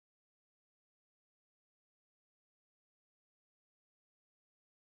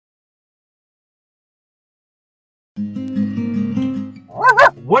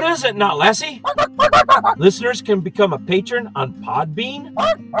What is it, not Lassie? Listeners can become a patron on Podbean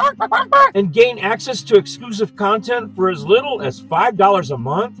and gain access to exclusive content for as little as $5 a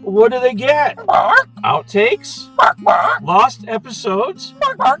month. What do they get? Outtakes? Lost episodes?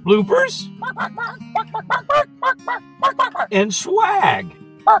 Bloopers? And swag.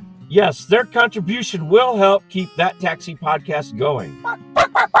 Yes, their contribution will help keep That Taxi podcast going.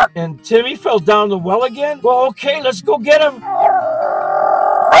 And Timmy fell down the well again? Well, okay, let's go get him.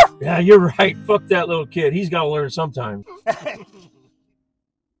 Yeah, you're right. Fuck that little kid. He's got to learn sometime.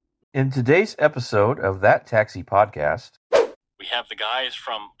 In today's episode of That Taxi podcast, we have the guys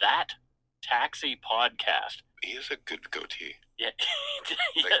from That Taxi podcast. He has a good goatee. Yeah,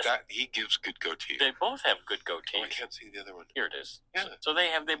 Like yes. that, he gives good goatee. They both have good goatees. Oh, I can't see the other one. Here it is. Yeah. So they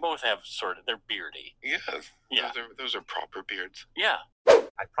both have sort of, they're beardy. Yeah, Yeah. Those are proper beards. Yeah.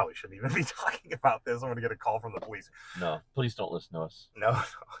 I probably shouldn't even be talking about this. I'm going to get a call from the police. no, please don't listen to us. No.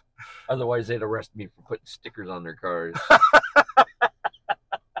 Otherwise, they'd arrest me for putting stickers on their cars.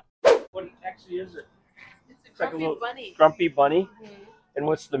 What taxi is it? It's a grumpy bunny. Grumpy bunny? Mhm. And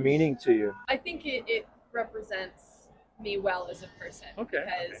what's the meaning to you? I think it represents me well as a person. Okay.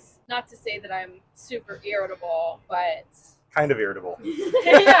 Because not to say that I'm super irritable, but Kind of irritable.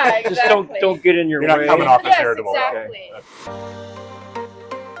 yeah, exactly. Just don't get in your You're way. not coming off as Yes, irritable. exactly.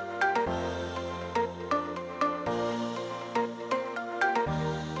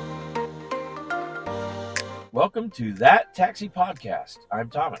 Welcome to That Taxi Podcast. I'm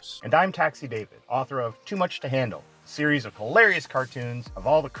Thomas. And I'm Taxi David, author of Too Much to Handle, a series of hilarious cartoons of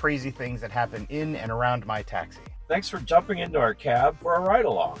all the crazy things that happen in and around my taxi. Thanks for jumping into our cab for a ride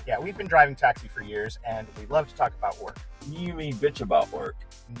along. Yeah, we've been driving taxi for years, and we love to talk about work. You mean bitch about work.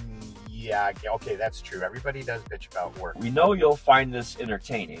 Yeah, okay, that's true. Everybody does bitch about work. We know you'll find this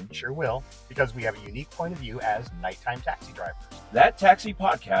entertaining. We sure will, because we have a unique point of view as nighttime taxi drivers. That Taxi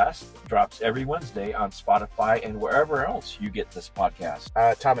Podcast drops every Wednesday on Spotify and wherever else you get this podcast.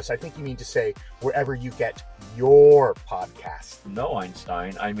 Thomas, I think you mean to say wherever you get your podcast. No,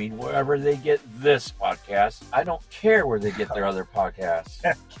 Einstein. I mean wherever they get this podcast. I don't care where they get their other podcasts.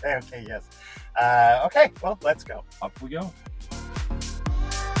 Okay, yes. Okay, well, let's go. Up we go.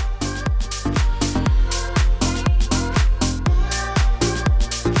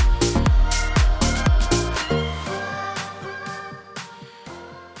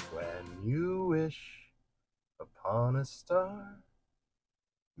 When you wish upon a star,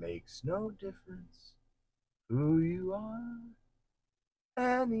 makes no difference who you are,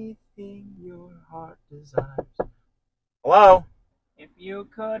 anything your heart desires. Hello? If you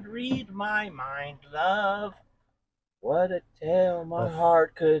could read my mind, love, what a tale my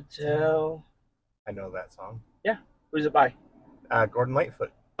heart could tell. I know that song. Who's it by? Gordon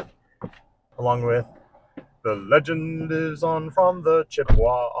Lightfoot. Along with The Legend Lives On from the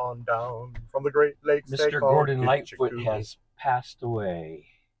Chippewa on down, from the Great Lakes. they Mr. call Gordon Lightfoot Kitchikoo. has passed away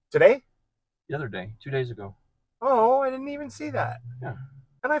Today? the other day, 2 days ago. Oh, I didn't even see that. Yeah.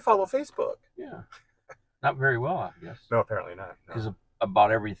 And I follow Facebook. Yeah. Not very well, I guess. No, apparently not. No. Because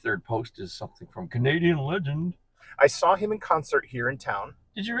about every third post is something from Canadian legend. I saw him in concert here in town.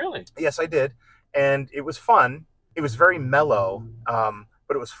 Did you really? Yes, I did. And it was fun. It was very mellow,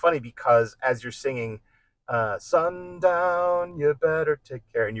 but it was funny because as you're singing, sundown, you better take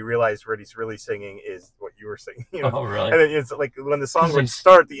care, and you realize what he's really singing is what you were singing. You know? Oh, really? And then it's like when the song 'Cause would he's-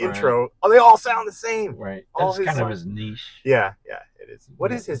 start, the right. intro, they all sound the same. Right. All That's his kind of songs- his niche. Yeah, it is.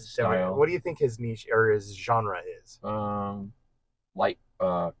 What Yeah, is his his style. What do you think his niche or his genre is? Light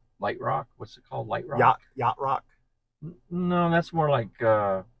rock. What's it called? Light rock. Yacht rock. No, that's more like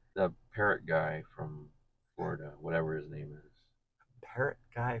the parrot guy from Florida, whatever his name is. Parrot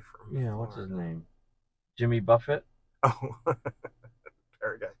guy from Yeah, what's his Florida. name? Jimmy Buffett. Oh,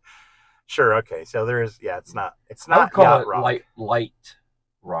 parrot guy. Sure. Okay. So there is. Yeah, it's not I would not call yacht it rock. light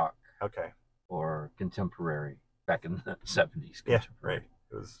rock Okay. or contemporary back in the 70s. Yeah. Contemporary. Right.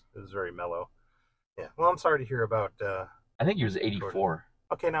 It was very mellow. Yeah. Well, I'm sorry to hear about. I think he was 84.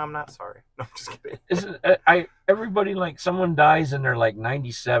 Okay, no, I'm not sorry. No, I'm just kidding. Isn't everybody, like, someone dies and they're like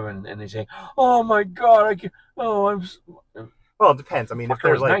 97 and they say, "Oh my God, I can't, I'm." Well, it depends. I mean, if Fucker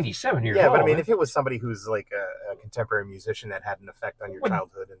they're was like 97 years yeah, old. but I mean, man. if it was somebody who's like a contemporary musician that had an effect on your When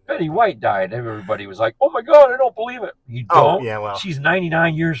childhood, and Betty White died, everybody was like, "Oh my God, I don't believe it." You oh don't. yeah, well, She's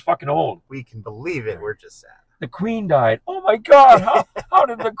 99 years fucking old. we can believe it. We're just sad. The Queen died. Oh my God, how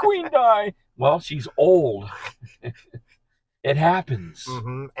did the Queen die? Well, she's old. It happens.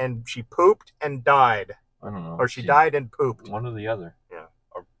 Mm-hmm. And she pooped and died, I don't know. or she died and pooped. One or the other. Yeah.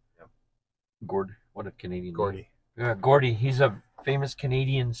 Or, yeah. Gord. What a Canadian name. Gordy. Yeah, Gordy. He's a famous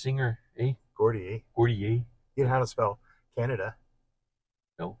Canadian singer. Eh? Gordy. Gordy, eh? You know how to spell Canada?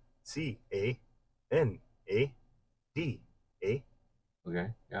 No. C-A-N-A-D-A. Okay,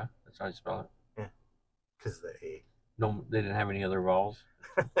 yeah, that's how you spell it. Yeah, because the A. No, they didn't have any other vowels.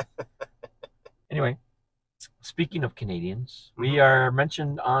 Anyway, speaking of Canadians, we are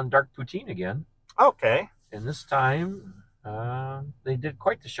mentioned on Dark Poutine again. Okay. And this time, they did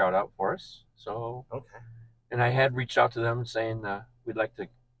quite the shout out for us. So, Okay. and I had reached out to them saying we'd like to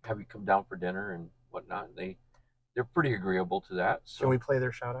have you come down for dinner and whatnot. They're pretty agreeable to that. So Can we play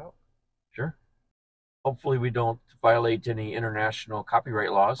their shout out? Sure. Hopefully, we don't violate any international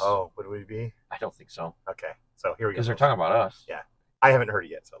copyright laws. Oh, would we be? I don't think so. Okay, so here we go. Because they're talking about us. Yeah. I haven't heard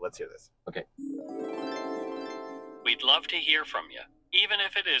it yet, so let's hear this. Okay. We'd love to hear from you, even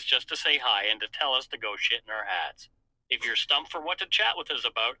if it is just to say hi and to tell us to go shit in our hats. If you're stumped for what to chat with us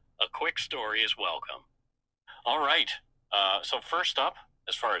about, a quick story is welcome. All right. So first up,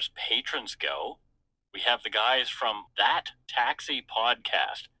 as far as patrons go, we have the guys from That Taxi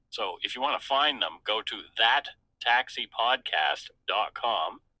Podcast. So if you want to find them, go to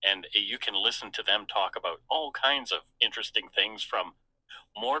thattaxipodcast.com and you can listen to them talk about all kinds of interesting things, from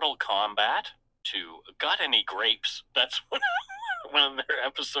Mortal Kombat to Got Any Grapes. That's one of their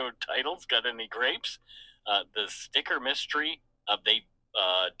episode titles, Got Any Grapes. The sticker mystery, they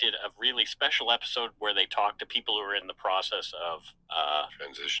did a really special episode where they talked to people who are in the process of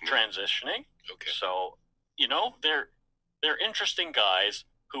transitioning. Okay. So, they're interesting guys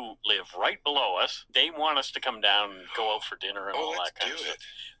who live right below us. They want us to come down and go out for dinner and all that kind of stuff.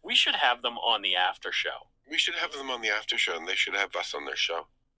 We should have them on the after show. We should have them on the after show, and they should have us on their show.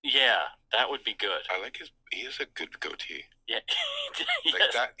 Yeah, that would be good. I like he has a good goatee. Yeah. Like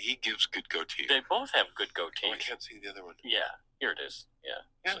Yes. that, he gives good goatee. They both have good Oh, I goatees. can't see the other one. Yeah, here it is. Yeah.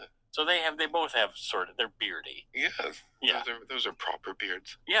 Yeah. So they both have they're beardy. Yeah. Yeah. Those are proper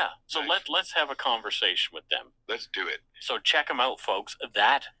beards. Yeah. So Nice. let's have a conversation with them. Let's do it. So check them out, folks.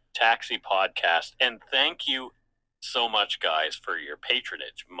 That Taxi Podcast. And thank you so much, guys, for your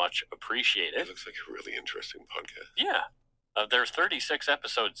patronage. Much It appreciated. looks like a really interesting podcast. Yeah. There's 36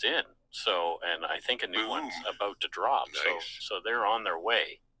 episodes in, and I think a new Boom. one's about to drop. Nice. So they're on their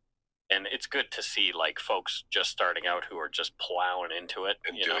way. And it's good to see folks just starting out who are just plowing into it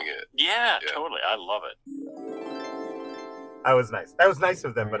And doing it. Yeah, Yeah. totally. I love it. That was nice. That was nice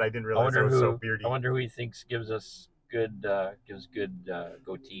of them, but I didn't realize it was so beardy. I wonder who he thinks gives good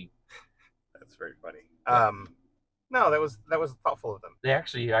goatee. That's very funny. No, that was thoughtful of them.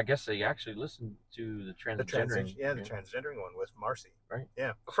 I guess they actually listened to the The transgendering. the transgendering one with Marcy. Right.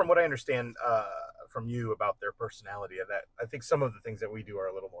 Yeah. From what I understand from you about their personality, I think some of the things that we do are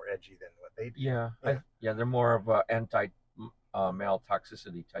a little more edgy than what they do. Yeah. Yeah. They're more of a anti-male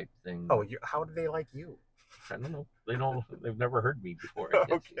toxicity type thing. Oh, how do they like you? I don't know. They've never heard me before. I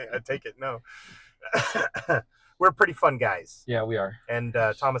guess. Okay, I take it. No. We're pretty fun guys. Yeah, we are. And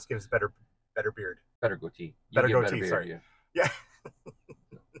Thomas gives better beard. Better goatee. You Better get goatee, beard, sorry. yeah. Yeah.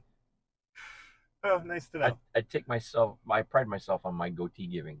 Oh, nice to know. I pride myself on my goatee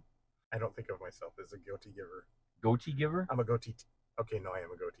giving. I don't think of myself as a goatee giver. Goatee giver? I'm a goatee. Okay, no, I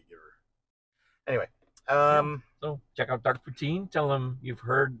am a goatee giver. Anyway, So check out Dark Poutine. Tell them you've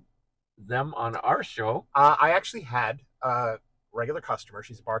heard them on our show. I actually had a regular customer.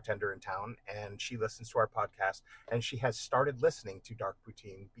 She's a bartender in town, and she listens to our podcast, and she has started listening to Dark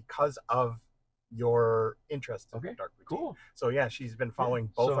Poutine because of your interest in Okay, Dark Poutine. Cool. So yeah, she's been following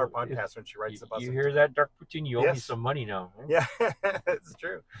both So our if podcasts when she writes the bus. You hear that, Dark Poutine? You owe me Yes. some money now. Huh? Yeah, it's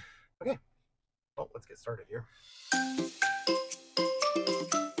true. Okay, well, let's get started here.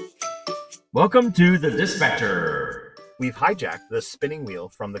 Welcome to the Dispatcher. We've hijacked the spinning wheel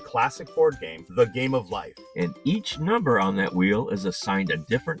from the classic board game, The Game of Life. And each number on that wheel is assigned a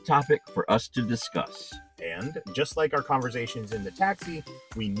different topic for us to discuss. And just like our conversations in the taxi,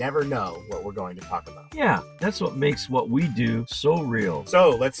 we never know what we're going to talk about. Yeah, that's what makes what we do so real. So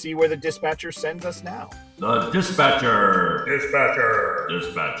let's see where the dispatcher sends us now. The Dispatcher. Dispatcher.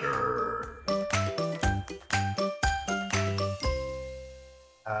 Dispatcher.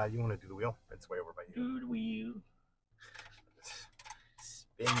 You want to do the wheel? It's way over by you. Do the wheel.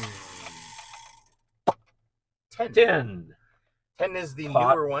 Spin. 10. 10 is the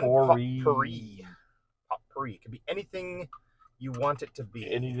newer one. Potpourri. Potpourri. Potpourri. It could be anything you want it to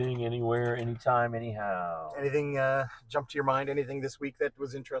be. Anything, anywhere, anytime, anyhow. Anything jump to your mind? Anything this week that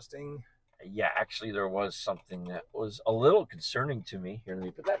was interesting? Yeah, actually, there was something that was a little concerning to me. Here, let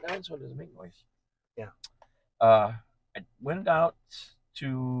me put that down so it doesn't make noise. Yeah. I went out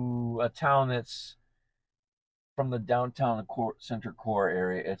to a town that's from the downtown center core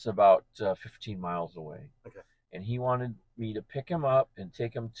area. It's about 15 miles away. Okay. And he wanted me to pick him up and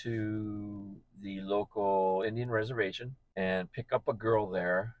take him to the local Indian reservation and pick up a girl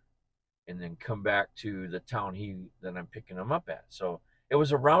there and then come back to the town that I'm picking him up at. So it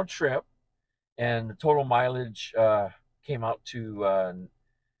was a round trip, and the total mileage came out to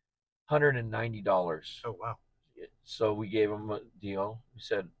 $190. Oh wow. So we gave him a deal. We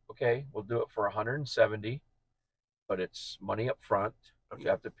said, okay, we'll do it for $170, but it's money up front. Okay. You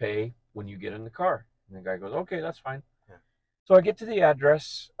have to pay when you get in the car. And the guy goes, okay, that's fine. Yeah. So I get to the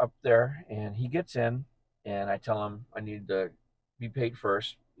address up there, and he gets in, and I tell him I need to be paid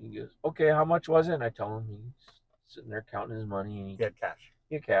first. He goes, okay, how much was it? And I tell him he's sitting there counting his money. And He had cash.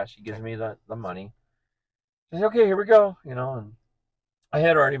 He had cash. He gives me the money. I say, okay, here we go. And I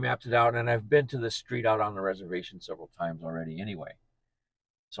had already mapped it out, and I've been to this street out on the reservation several times already anyway.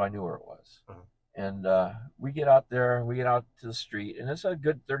 So I knew where it was. Uh-huh. And we get out there, we get out to the street, and it's a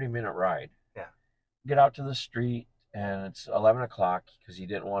good 30-minute ride. Yeah. Get out to the street, and it's 11 o'clock because he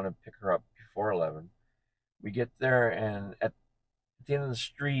didn't want to pick her up before 11. We get there, and at the end of the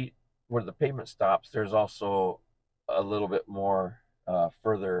street where the pavement stops, there's also a little bit more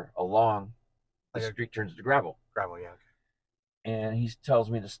further along. The street turns to gravel. Gravel, yeah. Okay. And he tells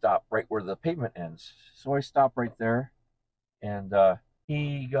me to stop right where the pavement ends. So I stop right there, and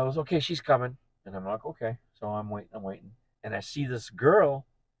he goes, okay, she's coming. And I'm like, okay. So I'm waiting. And I see this girl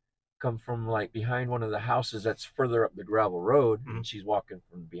come from like behind one of the houses that's further up the gravel road. Mm-hmm. And she's walking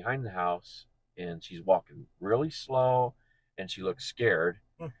from behind the house, and she's walking really slow, and she looks scared.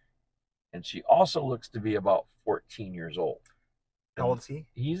 And she also looks to be about 14 years old. How old is he?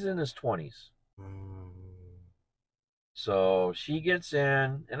 He's in his 20s. So she gets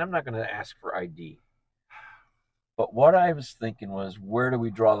in, and I'm not going to ask for ID. But what I was thinking was, where do we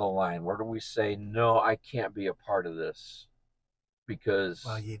draw the line? Where do we say, no, I can't be a part of this? Because...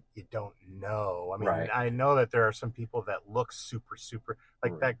 Well, you don't know. I mean, right. I know that there are some people that look super,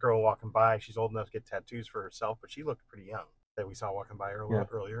 like that girl walking by. She's old enough to get tattoos for herself, but she looked pretty young that we saw walking by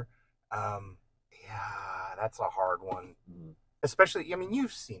earlier. Yeah, that's a hard one. Mm-hmm. Especially, I mean,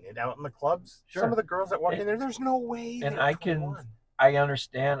 you've seen it out in the clubs. Sure. Some of the girls that walk in there's no way. And I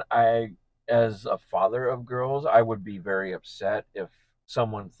understand. As a father of girls, I would be very upset if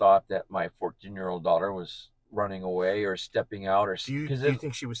someone thought that my 14-year-old daughter was running away or stepping out. Or do you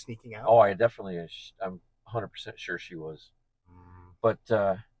think she was sneaking out? Oh, I definitely. I'm 100% sure she was. But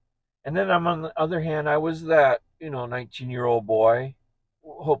and then on the other hand, I was that 19-year-old boy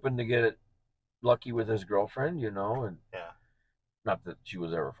hoping to get it lucky with his girlfriend, and yeah. Not that she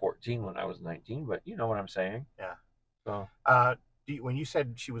was ever 14 when I was 19, but you know what I'm saying. Yeah. So, when you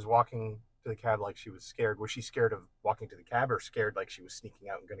said she was walking to the cab like she was scared she scared of walking to the cab, or scared like she was sneaking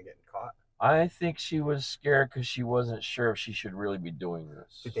out and going to get caught? I think she was scared because she wasn't sure if she should really be doing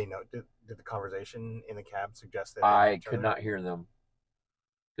this. Did they know? Did the conversation in the cab suggest that? I could not hear them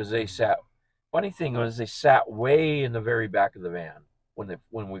because they sat. Funny thing was, they sat way in the very back of the van.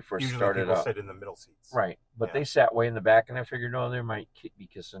 When we first started people up, sit in the middle seats, right? But they sat way in the back, and I figured, no, they might be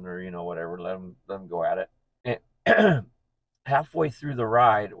kissing or whatever. Let them go at it. And halfway through the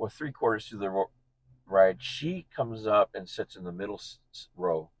ride, or 3/4 through the ride, she comes up and sits in the middle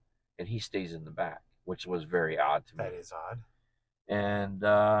row, and he stays in the back, which was very odd to me. That is odd. And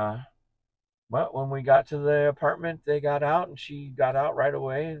but when we got to the apartment, they got out, and she got out right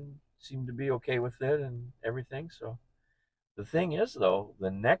away and seemed to be okay with it and everything. So. The thing is, though,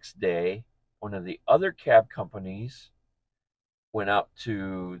 the next day, one of the other cab companies went out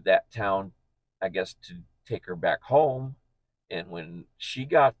to that town, I guess, to take her back home. And when she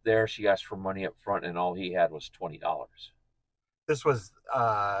got there, she asked for money up front, and all he had was $20. This was,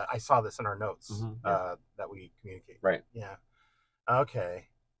 I saw this in our notes that we communicate. Right. Yeah. Okay.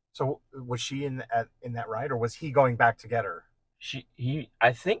 So was she in that ride, or was he going back to get her?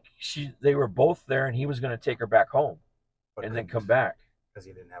 I think they were both there, and he was going to take her back home. And then come back because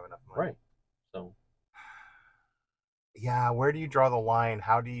he didn't have enough money. Right. So, yeah, where do you draw the line?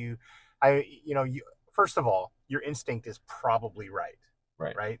 How do you? First of all, your instinct is probably right.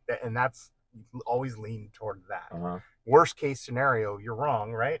 Right. And that's, you always lean toward that. Uh-huh. Worst case scenario, you're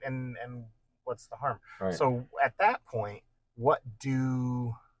wrong, right? And what's the harm? Right. So at that point, where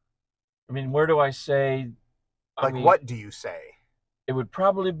do I say? What do you say? It would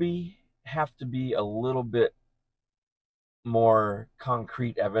probably have to be a little bit more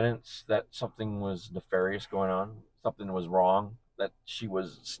concrete evidence that something was nefarious going on, something was wrong, that she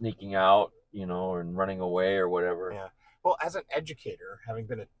was sneaking out, and running away or whatever. Yeah. Well, as an educator, having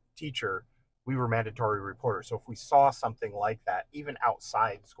been a teacher, we were mandatory reporters. So if we saw something like that, even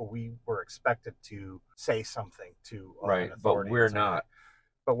outside school, we were expected to say something to right. But we're not.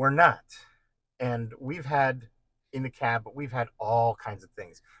 But we're not. And we've had in the cab, but we've had all kinds of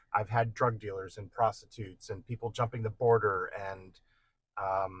things. I've had drug dealers and prostitutes and people jumping the border and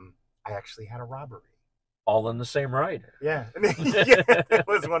I actually had a robbery. All in the same ride. Yeah. Yeah, it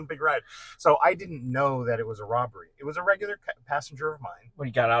was one big ride. So I didn't know that it was a robbery. It was a regular passenger of mine. When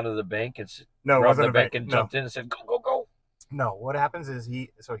he got out of the bank and No, it robbed wasn't the a bank bank. and No. jumped in and said, "Go, go, go." No, what happens is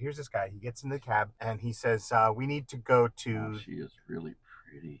so here's this guy. He gets in the cab and he says, we need to go to... Oh, she is really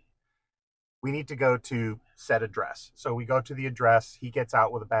pretty. We need to go to said address. So we go to the address. He gets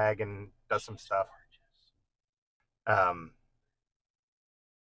out with a bag and does some stuff. Let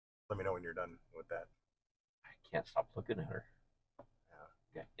me know when you're done with that. I can't stop looking at her.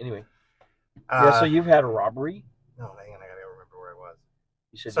 Okay. Anyway. Uh, So you've had a robbery? No, hang on. I gotta remember where I was.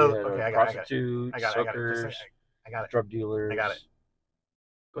 You said So, you had okay, I got it. prostitutes, I got it. hookers, I got it. drug dealers. I got it.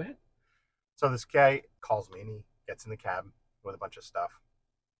 Go ahead. So this guy calls me and he gets in the cab with a bunch of stuff,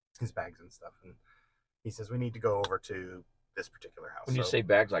 his bags and stuff, and he says we need to go over to this particular house. When you say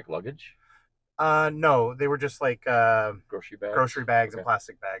bags, like luggage? No, they were just like Grocery bags? grocery bags and Okay.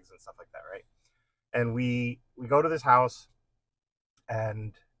 plastic bags and stuff like that, right? And we go to this house,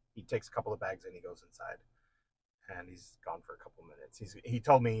 and he takes a couple of bags and he goes inside, and he's gone for a couple of minutes. He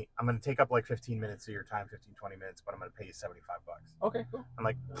told me, I'm going to take up like 15 minutes of your time, 15, 20 minutes, but I'm going to pay you $75. Okay, cool. I'm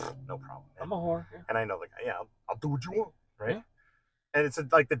like, no problem, man. I'm a whore. Yeah. And I know the guy, yeah, I'll do what you want, right? Yeah. And it's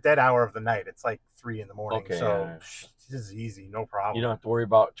like the dead hour of the night. It's like 3 a.m. Okay, so yeah. this is easy, no problem. You don't have to worry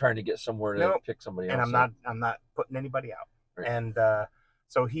about trying to get somewhere to Nope. pick somebody else And up. I'm not putting anybody out. Right. And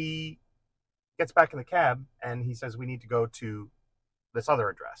so he gets back in the cab and he says we need to go to this other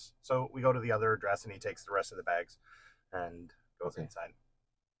address. So we go to the other address and he takes the rest of the bags and goes Okay. inside.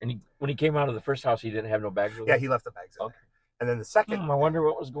 And when he came out of the first house, he didn't have no bags with Yeah, him? he left the bags in Okay. there. And then the second, I wonder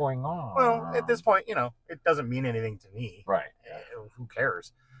what was going on. well, at this point, it doesn't mean anything to me. Right. Who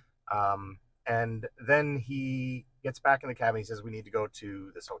cares? And then he gets back in the cab and he says we need to go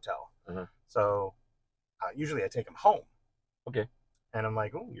to this hotel. Uh-huh. So usually I take him home. Okay. And I'm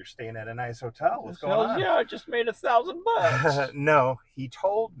like, oh, you're staying at a nice hotel. What's going Hells on? Yeah, I just made $1,000. No, he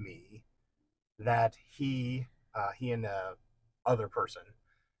told me that he and other person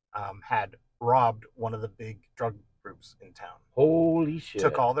had robbed one of the big drug groups in town. Holy shit.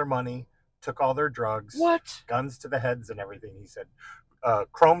 Took all their money, took all their drugs. What? Guns to the heads and everything. He said,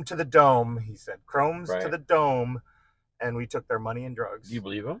 chrome to the dome. He said, chromes to Right. the dome. And we took their money and drugs. Do you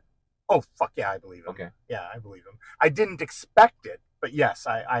believe him? Oh, fuck yeah, I believe him. Okay. Yeah, I believe him. I didn't expect it, but yes,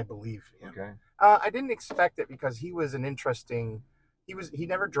 I believe him. Okay. I didn't expect it because he was an interesting. He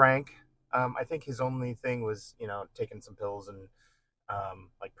never drank. I think his only thing was taking some pills and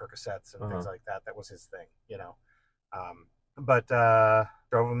like Percocets and things like that. That was his thing, But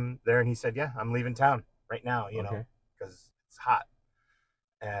drove him there and he said, "Yeah, I'm leaving town right now, Okay. because it's hot."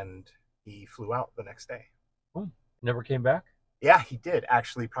 And he flew out the next day. Never came back? Yeah, he did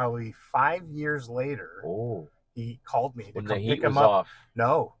actually. Probably 5 years later, Oh. he called me to When come the pick heat him was up. off.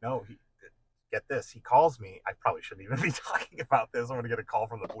 No, get this. He calls me. I probably shouldn't even be talking about this. I'm going to get a call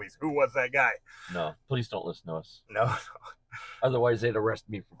from the police. Who was that guy? No, please don't listen to us. No. Otherwise, they'd arrest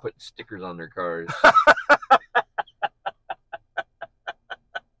me for putting stickers on their cars.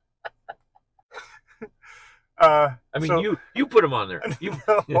 I mean, so, you put them on there. You...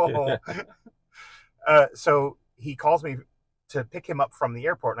 No. So he calls me to pick him up from the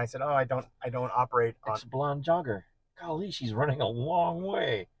airport, and I said, "Oh, I don't operate on." It's a blonde jogger. Golly, she's running a long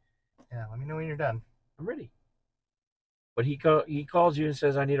way. Yeah, let me know when you're done. I'm ready. But he calls you and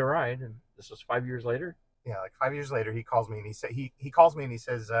says, "I need a ride," and this was 5 years later. Yeah, like 5 years later, he calls me and he calls me and he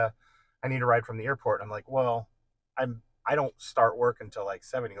says, "I need a ride from the airport." And I'm like, "Well, I don't start work until like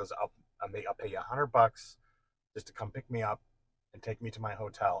 7." He goes, "I'll pay you $100 just to come pick me up and take me to my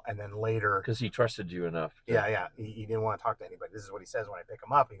hotel, and then later." Because he trusted you enough. Yeah. He didn't want to talk to anybody. This is what he says when I pick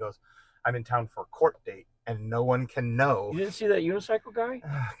him up. He goes, "I'm in town for a court date, and no one can know." You didn't see that unicycle guy?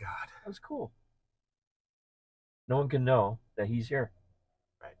 Oh God. That was cool. No one can know that he's here.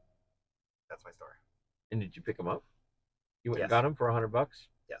 Right. That's my story. And did you pick him up? You went and Yes. got him for $100?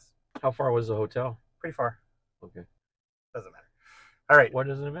 Yes. How far was the hotel? Pretty far. Okay. Doesn't matter. All right. Why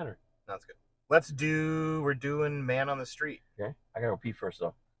doesn't it matter? That's good. We're doing Man on the Street. Okay. I gotta go pee first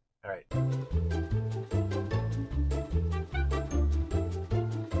though. All right.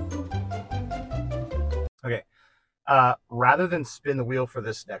 Okay. Rather than spin the wheel for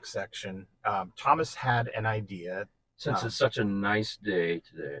this next section, Thomas had an idea. Since it's such a nice day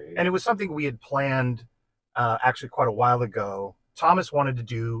today. And it was something we had planned actually quite a while ago. Thomas wanted to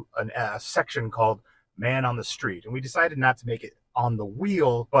do a section called Man on the Street. And we decided not to make it on the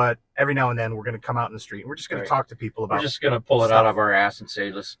wheel, but every now and then we're going to come out in the street and we're just going Right. to talk to people about We're just gonna pull it stuff. out of our ass and say,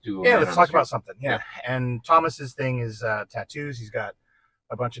 let's do. let's talk about something. Yeah. And Thomas's thing is tattoos. He's got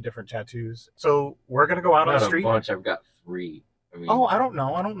a bunch of different tattoos. So we're going to go out on the street. A bunch. I've got 3. I mean, Oh, I don't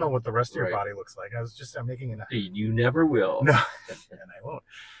know. I don't know what the rest of your Right. body looks like. I'm making an. you never will. No, and I won't.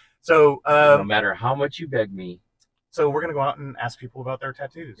 So, No matter how much you beg me. so we're gonna go out and ask people about their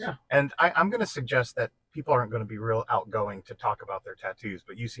tattoos. Yeah. And I'm gonna suggest that people aren't gonna be real outgoing to talk about their tattoos,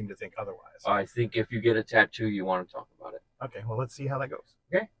 but you seem to think otherwise. I think if you get a tattoo, you want to talk about it. Okay. Well, let's see how that goes.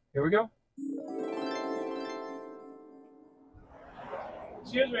 Okay, here we go.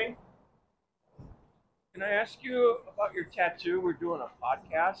 Excuse me. Can I ask you about your tattoo? We're doing a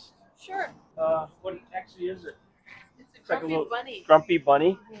podcast. Sure. What actually is it? It's like a grumpy little bunny. Grumpy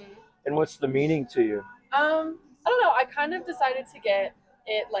bunny. Mhm. And what's the meaning to you? I don't know. I kind of decided to get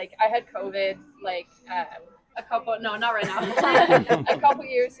it like I had COVID like a couple not right now a couple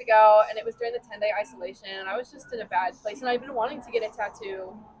years ago, and it was during the 10-day isolation, and I was just in a bad place, and I've been wanting to get a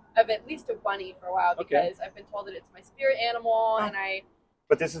tattoo of at least a bunny for a while because I've been told that it's my spirit animal, and I.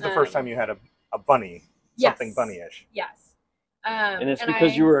 But this is the first time you had a bunny, something Yes. bunny-ish. Yes. And it's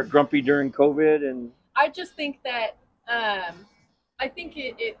because you were grumpy during COVID, and I just think that I think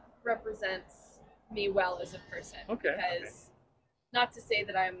it represents me well as a person. Okay. Because not to say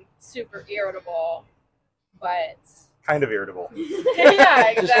that I'm super irritable, but Kind of irritable. yeah,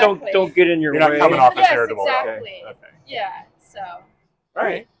 exactly. just don't get in your You're way. not coming off as Yes, irritable. exactly. Okay. Yeah. So. All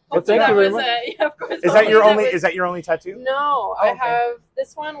right. Well, Hopefully thank you very that much. was, yeah, of course. Is that your hopefully only? was- Is that your only tattoo? No, Oh, I okay. have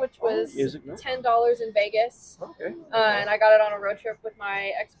this one, which was Music note? $10 in Vegas. Okay. And I got it on a road trip with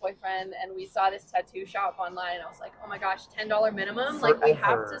my ex-boyfriend, and we saw this tattoo shop online, and I was like, oh my gosh, $10 minimum? Like, we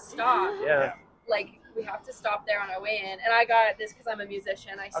have Forever. to stop. Yeah. Like, we have to stop there on our way in. And I got this because I'm a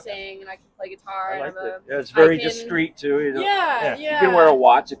musician. I sing, and I can play guitar. I like and I'm it. Yeah, it's very I can- discreet too. You know? Yeah. You can wear a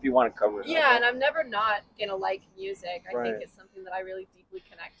watch if you want to cover it. Yeah, up. and I'm never not gonna like music. I Right. think it's something that I really deeply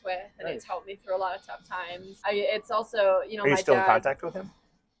connect with, and Nice. it's helped me through a lot of tough times. It's also, Are you my still in dad. contact with him?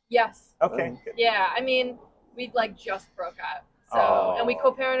 Yes. Okay. Oh. Good. Yeah, I mean, we like just broke up, so Oh. and we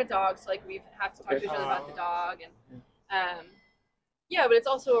co-parent a dog, so like we have to talk Okay. to each other about the dog, and yeah, but it's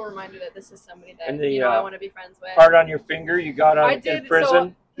also a reminder that this is somebody that And the, I want to be friends with. Part on your finger you got I on did in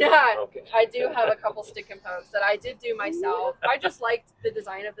prison. Yeah, Okay. I do have a couple stick and pokes that I did do myself. I just liked the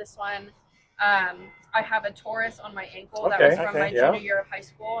design of this one. I have a Taurus on my ankle that was Okay, from my yeah. junior year of high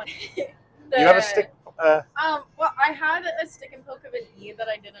school. You have a stick. Well, I had a stick and poke of an E that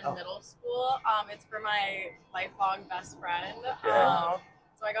I did in Oh. middle school. It's for my lifelong best friend. Yeah.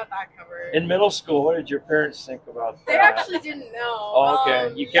 So I got that covered. In middle school, what did your parents think about They that? actually didn't know. Oh,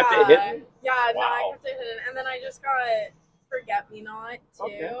 okay. You kept it hidden? Yeah, no, I Wow. kept it hidden. And then I just got Forget Me Not too.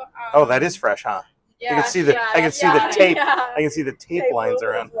 Okay. Oh, that is fresh, huh? Yeah, can see the- yeah, I can see the yeah, tape. Yeah. I can see the tape lines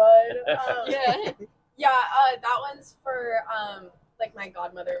around. Yeah. Yeah, that one's for like my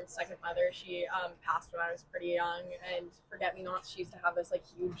godmother, second mother. She passed when I was pretty young, and Forget Me Not, she used to have this like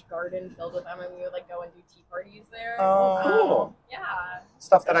huge garden filled with them, and we would like go and do tea parties there. Oh, cool. Yeah.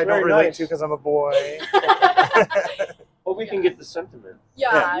 Stuff that That's I don't very relate nice. to because I'm a boy. Well, we can get the sentiment.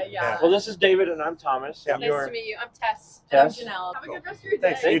 Yeah. Well, this is David and I'm Thomas. Yeah. And Nice you're to meet you. I'm Tess. And I'm Tess. Janelle. Have a good rest of your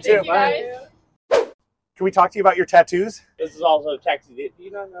day. Thanks. You Thank too. you Bye. guys. Can we talk to you about your tattoos? This is also Taxi Day. Do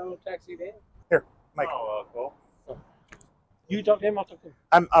you not know Taxi Day? Here, Mike. Oh, cool. You talk to him, I'll talk to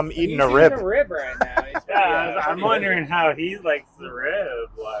him. I'm eating a He's rib. eating a rib right now. He's Yeah, I'm wondering how he likes the rib.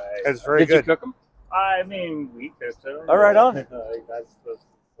 Like, It's very Did you good. cook him? I mean, we cooked him. All right, on. Like, that's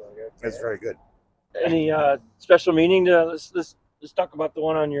so good. It's very good. Any special meaning to let's talk about the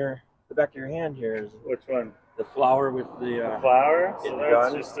one on the back of your hand here. Is Which one? the flower with the Flower. in So the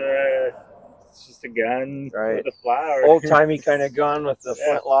that's gun. it's just a gun Right. with a flower. old timey kind of gun with the Yeah.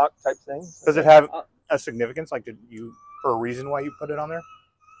 flintlock type thing. Does it have a significance? Like, did you for a reason why you put it on there?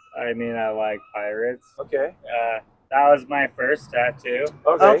 I mean, I like pirates. Okay. That was my first tattoo.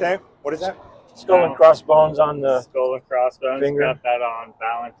 Okay. What is that? Skull and crossbones on the. Skull and crossbones. finger. Got that on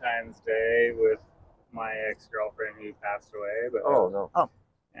Valentine's Day with my ex-girlfriend who passed away. But Oh no.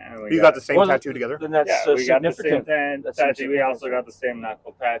 yeah, we You got the same Well, tattoo together? Then that's Yeah, we got the same significant. That's tattoo. We significant. also got the same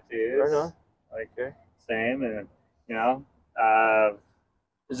knuckle tattoos. Right on. Like Okay. same, and you know,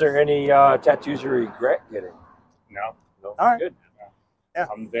 Is there any tattoos you regret getting? no, No. All right. Good.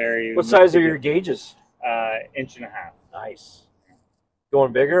 I'm very. What size are your gauges? 1.5 inches? Nice.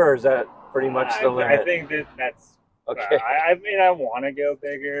 Going bigger, or is that pretty much the limit? I think that's. Okay. I mean, I want to go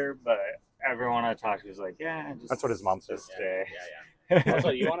bigger, but everyone I talk to is like, yeah. Just, That's what his mom says. Just stay. Yeah. Also,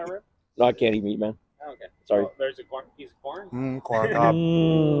 you want a rib? No, I can't eat meat, man. Oh, okay. Sorry. Well, there's a piece of corn. Corn cob.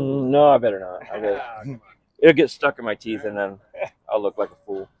 No, I better not. I better. Ah, come on. It'll get stuck in my teeth, and then I'll look like a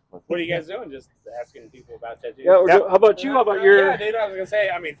fool. What are you guys doing? Just asking people about tattoos? Yeah. Yeah. How about you? How about your? Yeah, dude, I was gonna say.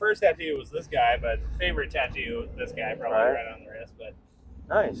 I mean, first tattoo was this guy, but favorite tattoo, this guy, probably Right. right on the wrist. But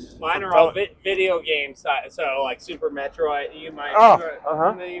Nice. Mine are all video games, so like Super Metroid. You might,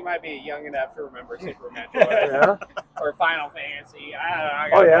 you might be young enough to remember Super Metroid or Final Fantasy. I don't know. I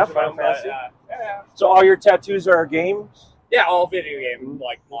got a bunch of Final them, Fantasy. But, yeah. So all your tattoos are games? Yeah, all video game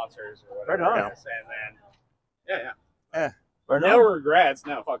like monsters or whatever. Right on. it is. And then, Right no on. regrets.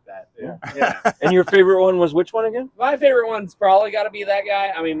 No, fuck that. Dude. Yeah. And your favorite one was which one again? My favorite one's probably got to be that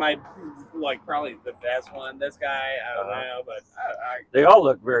guy. I mean, probably the best one. This guy, I don't know, but they all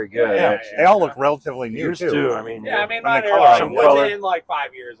look very good. Yeah, they all look relatively new Yours too. I mean, I mean, when mine they are color like some within like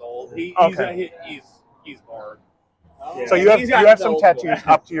 5 years old. He's bored. So you have some tattoos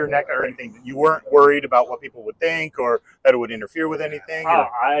up to your neck or anything that you weren't worried about what people would think or that it would interfere with anything? Oh,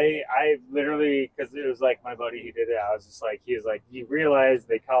 I literally, because it was like my buddy who did it, I was just like, he was like, you realize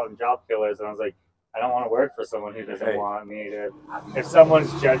they call them job killers, and I was like, I don't want to work for someone who doesn't want me to. If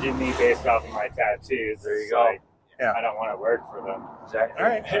someone's judging me based off of my tattoos, there you go. Like, I don't want to work for them. Exactly. All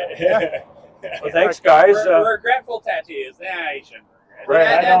right. Well, thanks, guys. Regretful tattoos. Nah, you shouldn't regret. Right.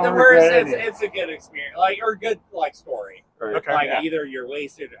 At the worst, it's a good experience, or good story. Right. Okay. Either you're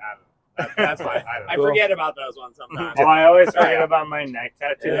wasted. I don't know. That's fine. I forget about those ones sometimes. Oh, I always forget about my neck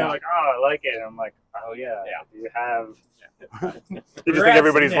tattoo. Yeah. I'm like, oh, I like it. And I'm like, oh yeah. You have. You just think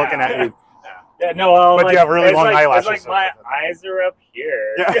everybody's looking at you. Yeah, no, but you have really long eyelashes. It's like my eyes are up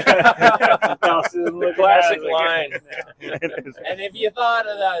here. The classic line. And if you thought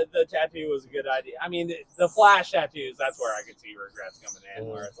the tattoo was a good idea, I mean, the flash tattoos, that's where I could see regrets coming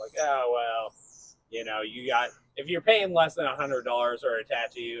in, where it's like, oh, well, if you're paying less than $100 for a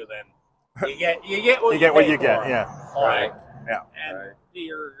tattoo, then you get what you get. Yeah. Like, yeah. And do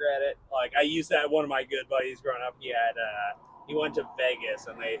you regret it? Like, I used to have one of my good buddies growing up. He went to Vegas,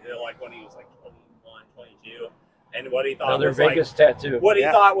 and they like when he was like 21, 22, and what he thought Another was Vegas tattoo. What he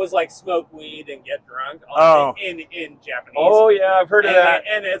thought was like smoke weed and get drunk in Japanese. Oh yeah, I've heard of that.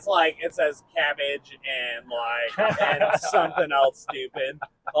 And it's like it says cabbage and something else stupid.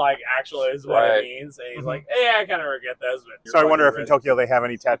 Like actually is what it means. And he's like, yeah, I kind of regret those. But So I wonder if in Tokyo they have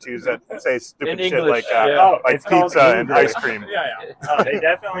any tattoos that say stupid in shit English, like pizza and ice cream. Yeah. They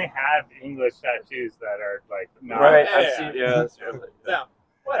definitely have English tattoos that are like not. Right. I've seen. Yeah. No,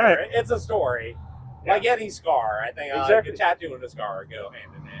 whatever. It's a story. Like any scar, I think like a tattoo and a scar go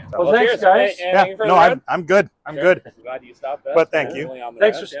hand in hand. Well, thanks, guys. I'm good. I'm good. Glad you stopped us. But thank you.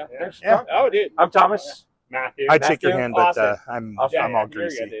 Thanks for talking. Oh, dude. I'm Thomas. Matthew. I'd shake your hand, but Awesome. I'm Yeah, all you're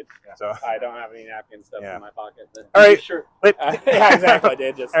greasy. good, dude. So I don't have any napkin stuff in my pocket. all right, Sure. Yeah, exactly. I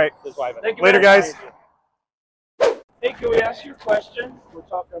did just all right. wipe it. Thank you Later, very guys. much. Hey, can we ask you a question? We're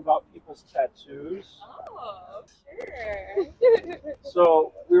talking about people's tattoos. Oh, sure.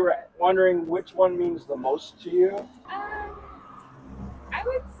 So we were wondering which one means the most to you. I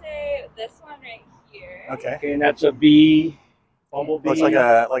would say this one right here. Okay. Okay, and that's a bee, bumblebee. Looks like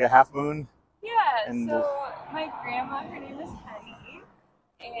a half moon. Yeah, And so my grandma, her name is Honey,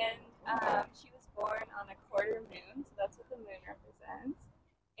 and she was born on a quarter moon, so that's what the moon represents.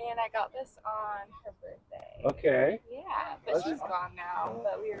 And I got this on her birthday. Okay. Yeah, but she's gone now,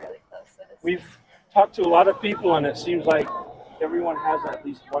 but we were really close. So this We've talked to a lot of people, and it seems like everyone has at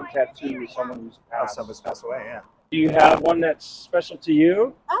least one tattoo of someone who's passed. Someone's passed away. Yeah. Do you have one that's special to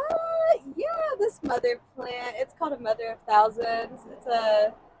you? Yeah, this mother plant. It's called a mother of thousands. It's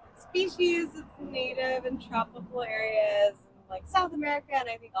a species that's native in tropical areas, like South America, and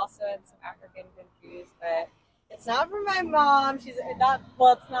I think also in some African countries. But it's not for my mom. She's not.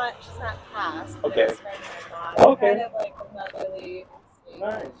 Well, it's not. She's not passed. But Okay. It's for my mom. Okay. Kind of like a motherly instinct.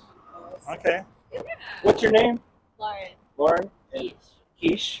 Nice. Okay. Yeah. What's your name? Lauren. Lauren? Quiche.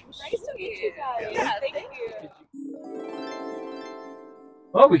 Quiche. Nice to meet you guys. Yeah, Thank you.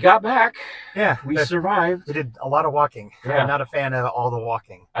 Well, we got back. Yeah. We survived. We did a lot of walking. Yeah. I'm not a fan of all the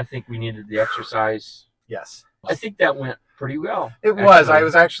walking. I think we needed the exercise. Yes. I think that went pretty well. It was. I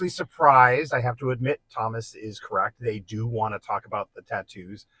was actually surprised. I have to admit, Thomas is correct. They do want to talk about the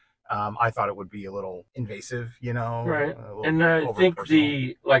tattoos. I thought it would be a little invasive, Right. a little And I think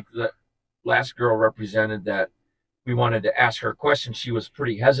over-personal. the last girl represented that we wanted to ask her a question. She was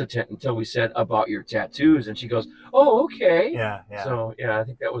pretty hesitant until we said about your tattoos, and she goes, "Oh, okay." Yeah. So yeah, I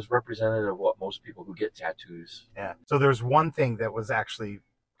think that was representative of what most people who get tattoos. Yeah. So there's one thing that was actually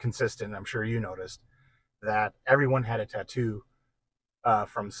consistent. I'm sure you noticed that everyone had a tattoo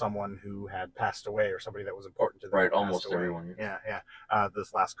from someone who had passed away or somebody that was important to them. Right, who passed almost away. everyone. Yeah.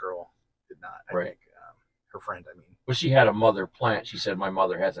 This last girl did not. I Right. think her friend. I mean. Well, she had a mother plant. She said, "My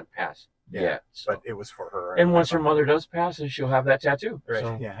mother hasn't passed yet." So. But it was for her. And once her mother does pass, she'll have that tattoo. Right.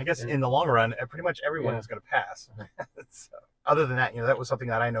 So, yeah. I guess in the long run, pretty much everyone is going to pass. So, other than that, that was something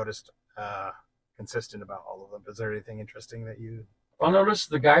that I noticed consistent about all of them. Is there anything interesting that you? Well, notice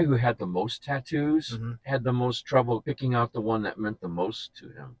the guy who had the most tattoos Mhm. had the most trouble picking out the one that meant the most to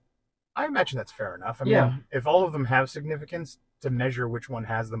him. I imagine that's fair enough. I Yeah. mean, if all of them have significance, to measure which one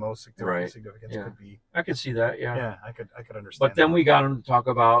has the most Right. significance Yeah. could be. I could see that, yeah. Yeah, I could understand. But then that. we got him to talk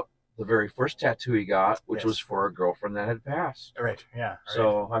about the very first tattoo he got, which Yes. was for a girlfriend that had passed. Right. Yeah. Right.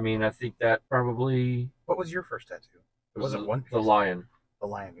 So, I mean, I think that probably what was your first tattoo? It wasn't one piece. the lion. The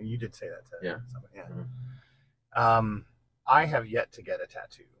lion. You did say that. Yeah. Somebody. Yeah. Mhm. I have yet to get a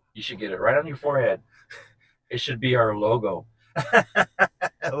tattoo. You should get it right on your forehead. It should be our logo. A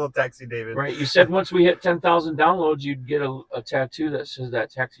little Taxi David. Right. You said once we hit 10,000 downloads, you'd get a tattoo that says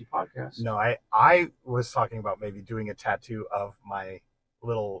that Taxi Podcast. No, I was talking about maybe doing a tattoo of my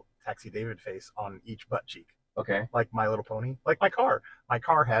little Taxi David face on each butt cheek. Okay. Like My Little Pony. Like my car. My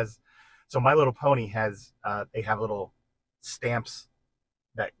car has, so My Little Pony has, they have little stamps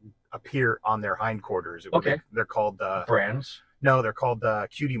that appear on their hindquarters. Okay. They're called, Brands. no, they're called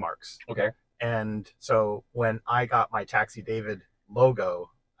cutie marks. Okay. And so when I got my Taxi David logo,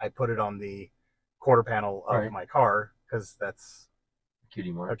 I put it on the quarter panel of Right. my car because that's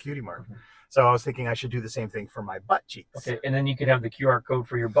Cutie a mark. cutie mark. Mhm. So I was thinking I should do the same thing for my butt cheeks. Okay. And then you could have the QR code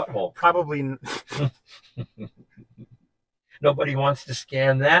for your butthole. Probably. Nobody wants to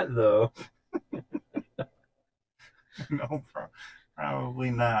scan that, though. No, probably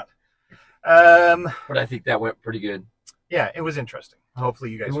not. But I think that went pretty good. Yeah, it was interesting.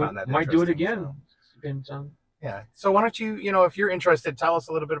 Hopefully you guys We found that might do it interesting, again. so. Depends on- Yeah. So why don't you, if you're interested, tell us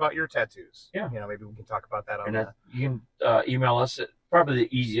a little bit about your tattoos. Yeah. Maybe we can talk about that on And the... you can email us. Probably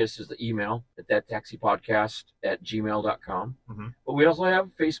the easiest is the email at thattaxipodcast@gmail.com. Mm-hmm. But we also have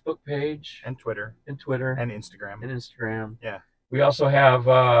a Facebook page And Twitter. and Twitter And Instagram. Yeah. Yeah. We also have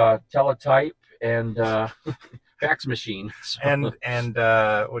teletype and fax machine. So, And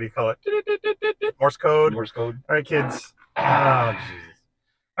what do you call it? Morse code. Morse code. All right, kids. Oh, Jesus.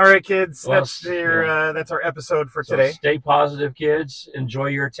 All right, kids. Well, That's our episode for So today. stay positive, kids. Enjoy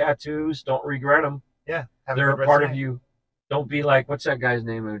your tattoos. Don't regret them. Yeah. Have They're good a rest part the of night. you. Don't be like, what's that guy's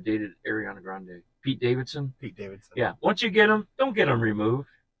name who dated Ariana Grande? Pete Davidson? Pete Davidson. Yeah. Once you get them, don't get them removed.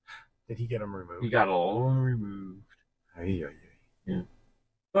 Did he get them removed? You got all of them removed. Ay. Yeah.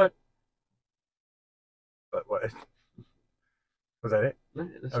 But what? Was that it? that's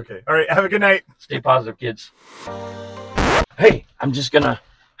it. Okay. All right. Have a good night. Stay positive, kids. Hey, I'm just going to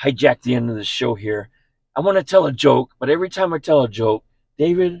hijack the end of the show here. I want to tell a joke, but every time I tell a joke,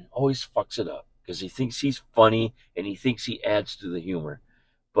 David always fucks it up because he thinks he's funny and he thinks he adds to the humor,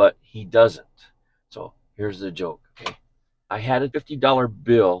 but he doesn't. So here's the joke, okay? I had a $50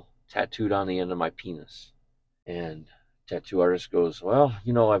 bill tattooed on the end of my penis. And tattoo artist goes, well,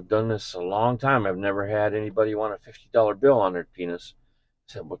 I've done this a long time. I've never had anybody want a $50 bill on their penis.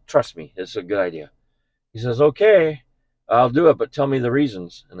 I said, well, trust me, it's a good idea. He says, okay, I'll do it, but tell me the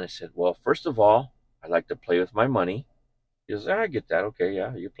reasons. And I said, well, first of all, I like to play with my money. He goes, I get that. Okay,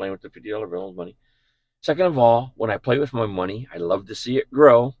 yeah, you're playing with the $50 bill of money. Second of all, when I play with my money, I love to see it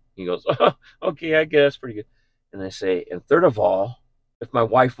grow. He goes, oh, okay, I guess, pretty good. And I say, and third of all, if my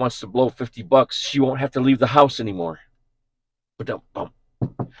wife wants to blow $50, she won't have to leave the house anymore. But don't bump.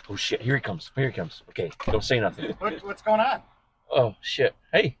 Oh shit! Here he comes. Okay, don't say nothing. What's going on? Oh shit!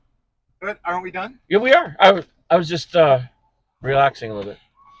 Hey. What? Aren't we done? Yeah, we are. I was just relaxing a little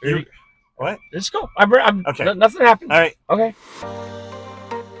bit. What? Let's go. I'm Okay. Nothing happened. All right. Okay.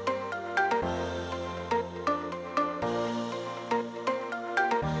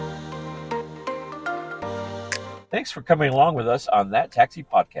 Thanks for coming along with us on That Taxi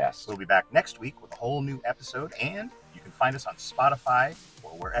Podcast. We'll be back next week with a whole new episode, and you can find us on Spotify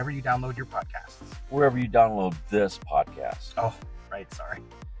or wherever you download your podcasts. Wherever you download this podcast. Oh, right. Sorry.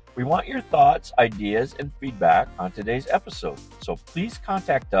 We want your thoughts, ideas, and feedback on today's episode. So please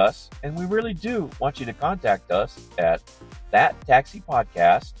contact us, and we really do want you to contact us at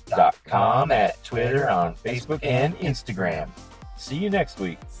thattaxipodcast.com, at Twitter, on Facebook, and Instagram. See you next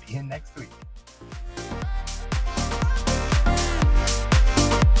week. See you next week.